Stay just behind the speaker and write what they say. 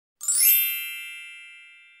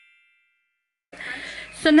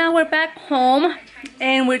So now we're back home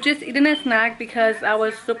and we're just eating a snack because I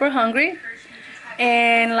was super hungry.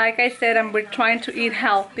 And like I said, we're trying to eat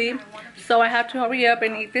healthy. So I have to hurry up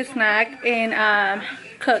and eat this snack and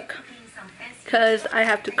cook. Because I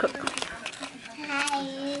have to cook.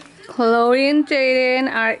 Hi. Chloe and Jaden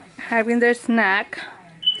are having their snack.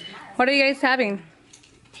 What are you guys having?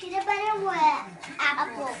 Peanut butter with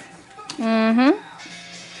apple.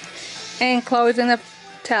 And Chloe's in the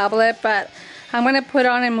tablet, but I'm gonna put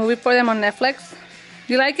on a movie for them on Netflix.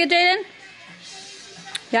 You like it, Jaden?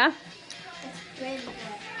 Yeah? It's really good.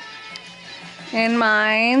 And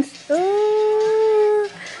mine's, ooh,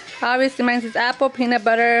 obviously mine's is apple, peanut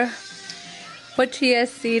butter, with chia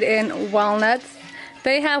seed and walnuts.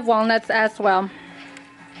 They have walnuts as well.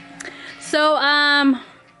 So,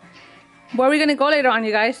 where are we gonna go later on,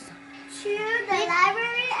 you guys? To the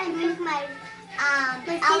library and pick my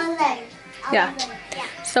Alice. Yeah.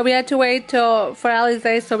 So we had to wait for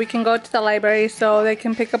Alice so we can go to the library so they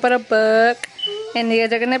can pick up a book and the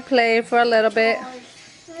kids are gonna play for a little bit.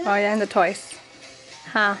 Oh yeah, and the toys.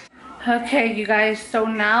 Huh. Okay, you guys, so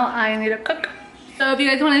now I need to cook. So if you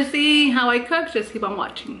guys want to see how I cook, just keep on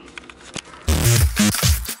watching.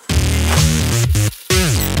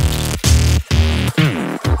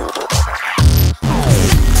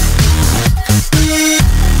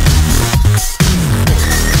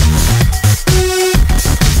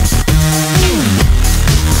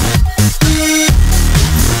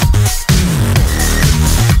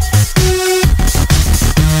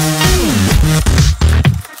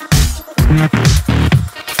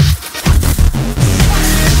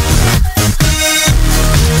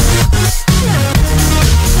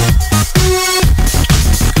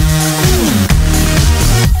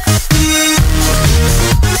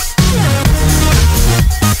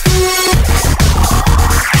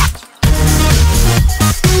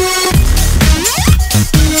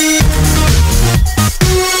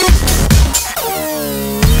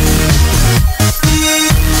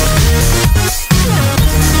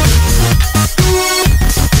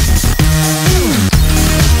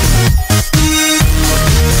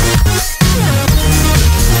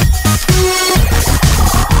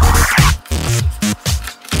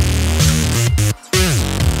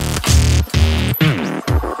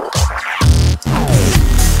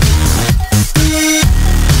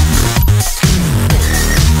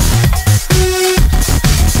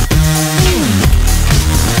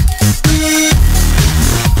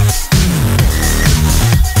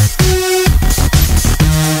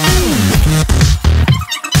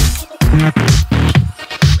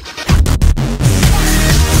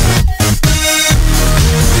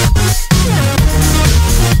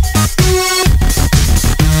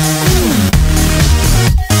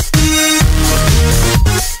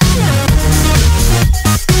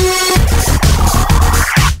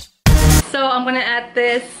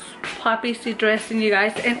 This poppy seed dressing, you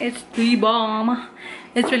guys, and it's the bomb.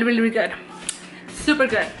 It's really good, super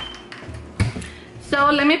good. So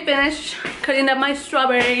let me finish cutting up my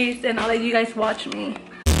strawberries and I'll let you guys watch me.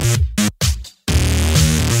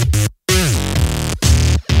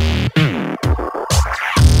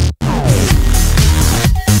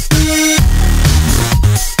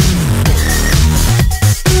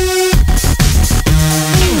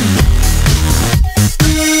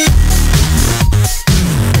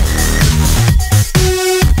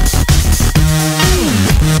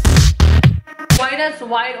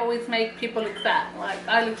 White always make people look fat. Like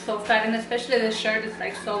I look so fat, and especially this shirt is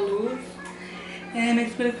like so loose and it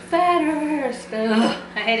makes me look fatter. So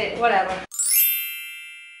I hate it. Whatever. Like that.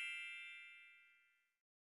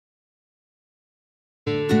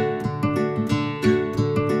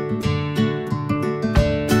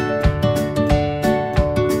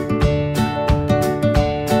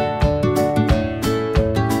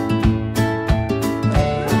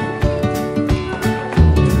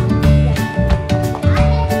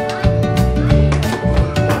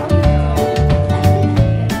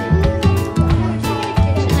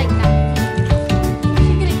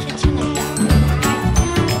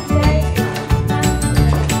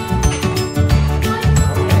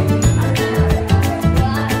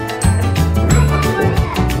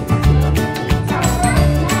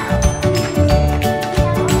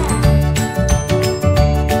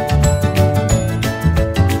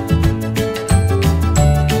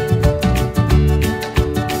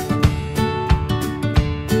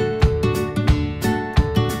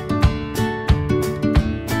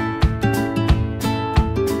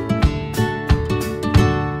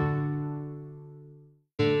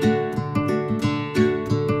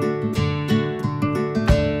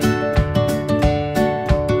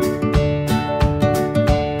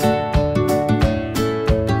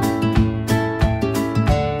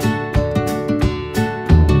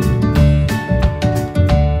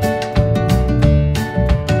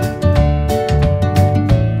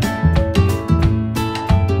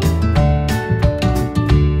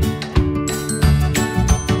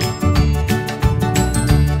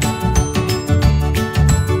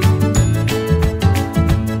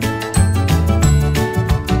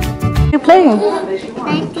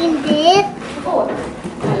 19 did.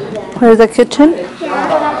 Where's the kitchen?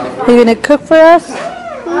 Yeah. Are you gonna cook for us?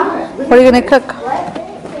 What are you gonna cook?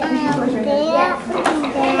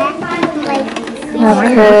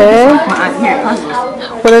 Okay.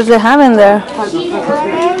 What does it have in there?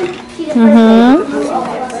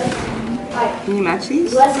 Can you match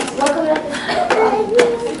these?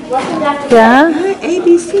 Yeah? A,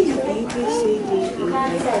 B, C. A, B, C, D, E,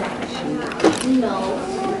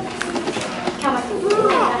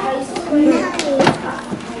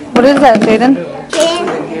 What is that, Jaden?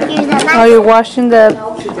 Are you washing the...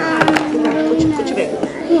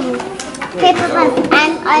 Paper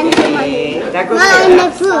and the money. That goes And the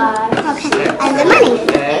food. Okay. And the money.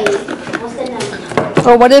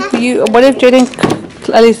 Or what if Jaden,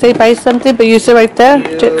 Alice buys something, but you sit right there,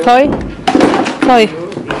 Chloe? Chloe.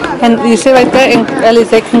 And you sit right there, and Alice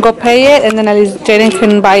can go pay it, and then Jaden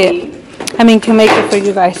can buy it. I mean, can make it for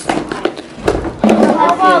you guys.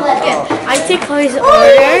 I take Chloe's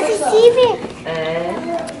order.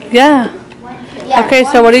 Yeah. Okay,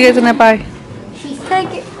 so what are you guys gonna buy?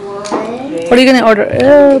 What are you gonna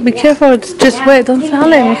order? Be careful, it's just wet. Don't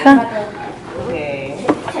fall it, mija.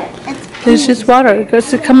 It's just water.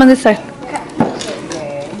 Come on this side.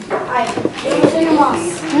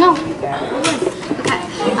 No. Okay.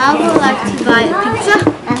 I would like to buy a pizza.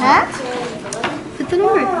 Put the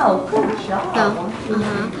number. No.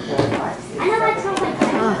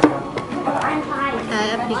 Okay,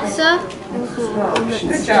 a pizza.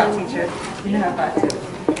 Good job, teacher. You know how to.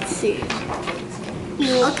 Let's see.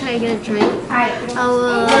 Okay, get a drink. I would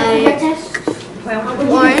like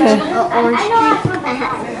orange drink.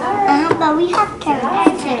 But we have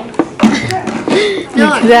carrots too. You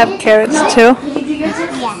could have carrots too.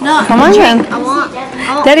 No. Come on then. I want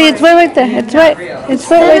Daddy, it's right there. It's right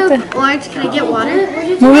there. orange. Can I get water?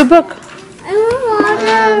 Move your book. I want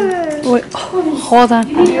water. Wait, hold on.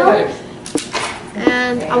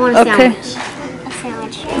 And I want a Okay. sandwich. A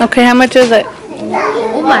sandwich. Okay, how much is it?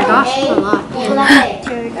 Oh my gosh, that's a lot.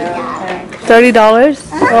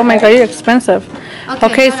 $30? Oh my god, you're expensive.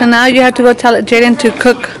 Okay, so now you have to go tell Jaden to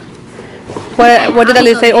cook. What did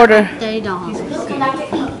Alice order? $30.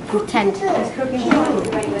 Pretend.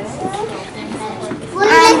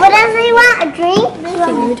 Whatever you want, a drink. You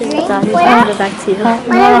want a drink? I'll go back to you.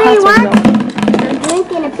 Whatever you want. A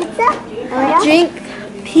drink and a pizza. Drink,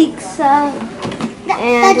 pizza, The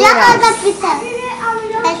John has a pizza.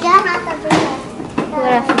 The John has a pizza.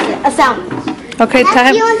 what else is it? A sandwich. Okay,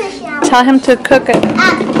 tell him to cook it.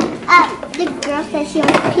 The girl said she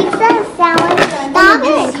wants pizza, sandwich, dog,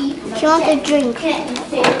 and she wants a drink.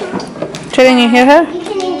 Jaden, you hear her? You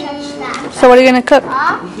can even touch that. So what are you gonna cook?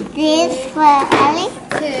 This for Ellie.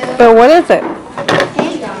 But what is it?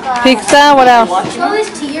 Pizza, what else? Show this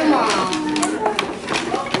to your mom.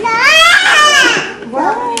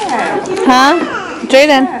 Huh?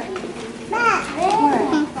 Jaden,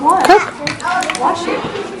 cook.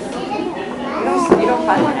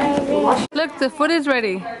 Look, the food is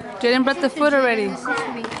ready. Jaden brought the food already.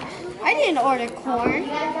 I didn't order corn.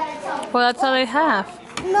 Well, that's all I have.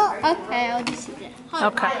 No. Okay, I'll just eat it.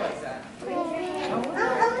 Okay.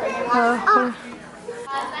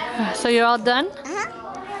 So you're all done?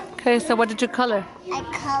 Okay, so what did you color? I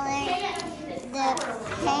colored the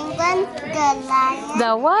penguin, the lion.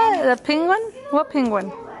 The what? The penguin? What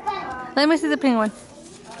penguin? Let me see the penguin.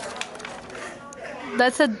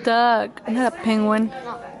 That's a duck, not a penguin.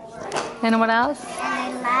 And what else?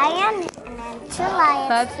 And a lion, and then two lions.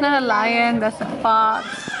 That's not a lion, that's a fox.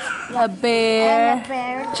 A bear. And a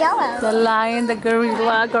bear jello. The lion, the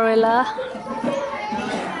gorilla.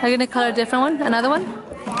 Are you gonna color a different one? Another one?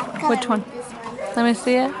 Which one? This one. Let me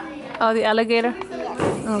see it. Oh, the alligator?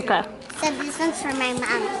 Yes. Okay. So this one's for my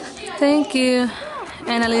mom. Thank you.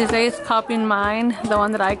 And Alize is copying mine, the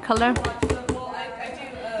one that I color.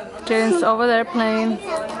 Jaden's over there playing.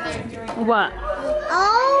 What?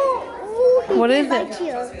 Oh. What is it?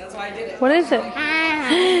 You. What is it? Ah,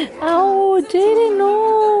 Oh, Jaden,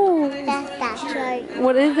 no. that's right.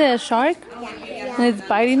 What is it? A shark? Yeah. And it's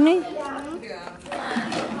biting me?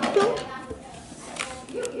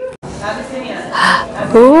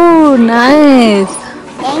 Ooh, nice.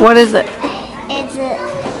 What is it? It's a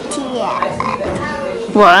tiara.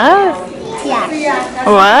 What? Tiara.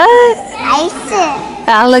 What? I said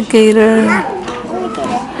Alligator.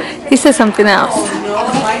 alligator. He said something else.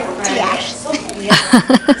 Tiara. So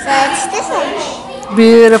it's this one.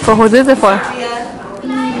 Beautiful. Who is it for? I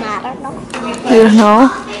don't know. You don't know?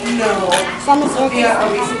 Some is Are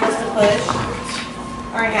we supposed to push?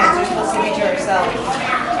 Our hands are supposed to reach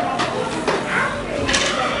ourselves.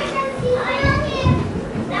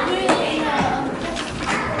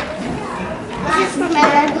 is for my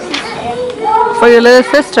little sister. For your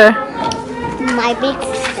little sister? My big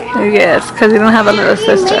sister. Yes, because you don't have a little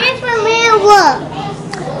sister. Wait for me.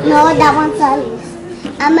 No, that one's Alice.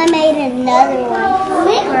 Emma made another one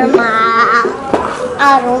for my.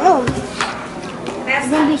 I don't know. It's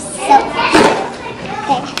gonna be so.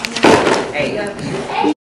 Okay. There you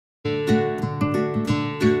go.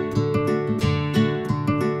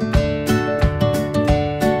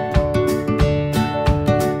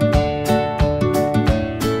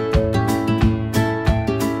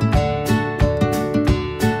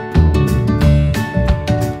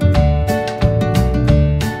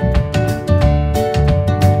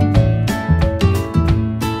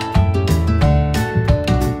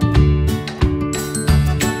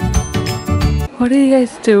 What are you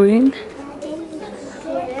guys doing?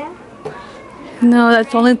 No,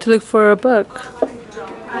 that's only to look for a book.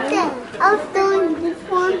 I was doing this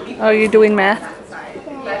one. Oh, you're doing math?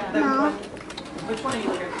 No.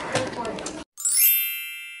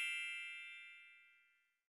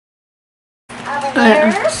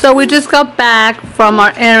 So we just got back from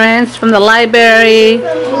our errands from the library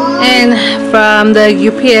and from the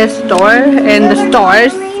UPS store and the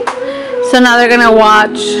stores. So now they're gonna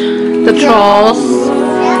watch the Trolls,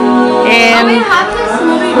 and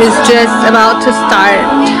it's just about to start.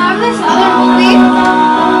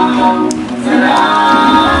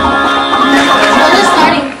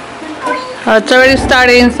 It's already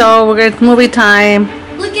starting, so we're gonna movie time.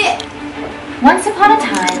 Look it. Once upon a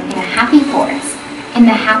time, in a happy forest, in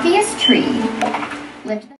the happiest tree,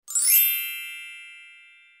 lived